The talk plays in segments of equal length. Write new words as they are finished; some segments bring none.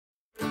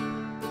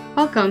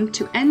Welcome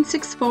to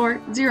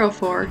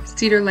N6404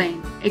 Cedar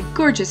Lane, a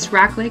gorgeous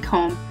Rock Lake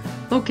home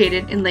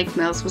located in Lake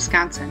Mills,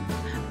 Wisconsin.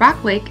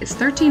 Rock Lake is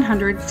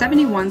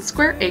 1,371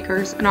 square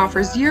acres and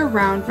offers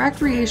year-round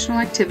recreational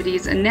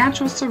activities and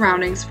natural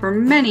surroundings for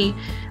many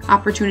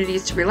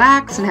opportunities to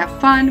relax and have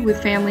fun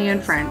with family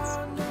and friends.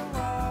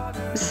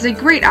 This is a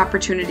great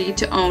opportunity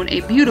to own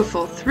a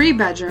beautiful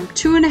 3-bedroom,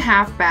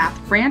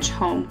 2.5-bath ranch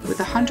home with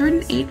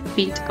 108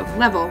 feet of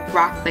level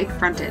Rock Lake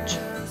frontage.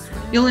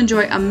 You'll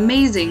enjoy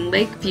amazing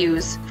lake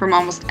views from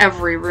almost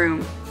every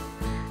room.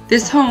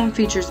 This home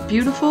features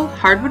beautiful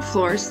hardwood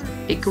floors,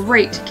 a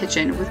great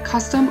kitchen with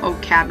custom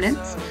oak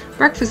cabinets,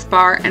 breakfast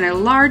bar, and a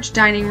large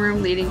dining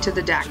room leading to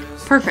the deck,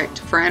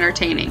 perfect for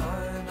entertaining.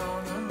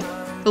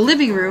 The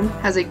living room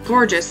has a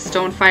gorgeous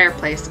stone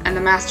fireplace, and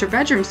the master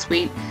bedroom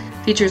suite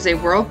features a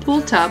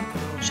whirlpool tub,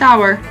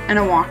 shower, and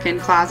a walk-in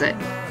closet.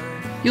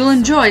 You'll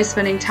enjoy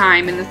spending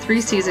time in the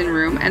 3-season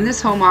room, and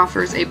this home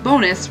offers a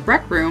bonus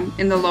rec room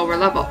in the lower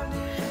level,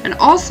 and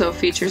also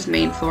features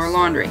main floor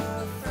laundry.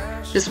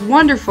 This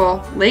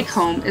wonderful lake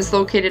home is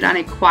located on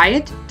a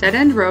quiet,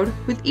 dead-end road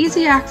with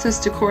easy access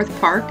to Korth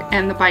Park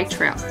and the bike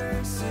trails.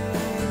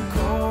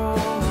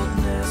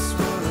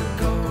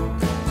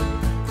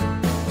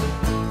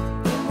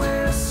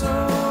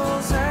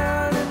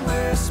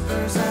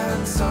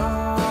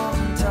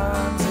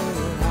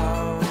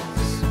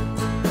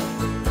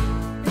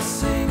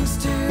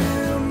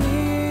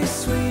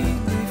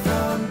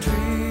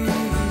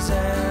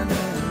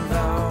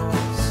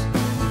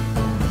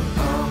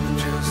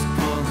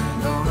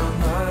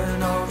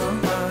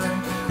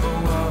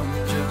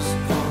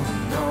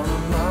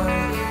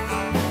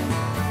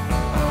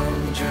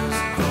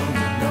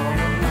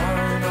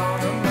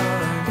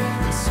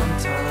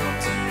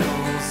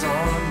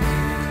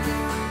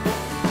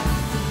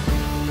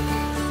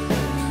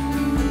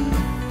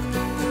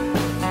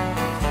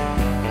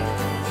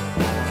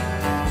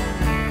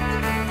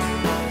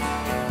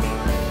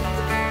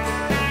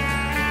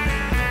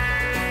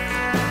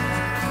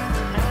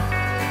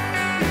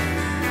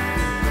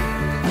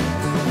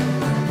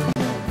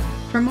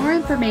 For more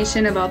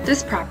information about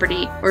this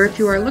property, or if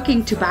you are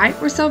looking to buy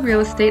or sell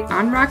real estate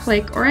on Rock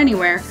Lake or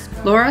anywhere,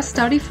 Laura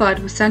Stouty Flood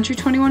with Century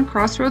 21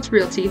 Crossroads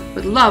Realty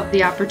would love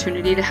the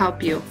opportunity to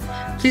help you.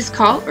 Please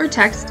call or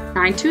text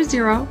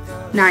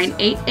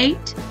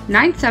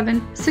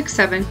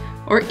 920-988-9767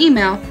 or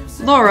email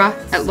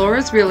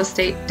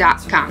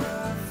laura@laurasrealestate.com.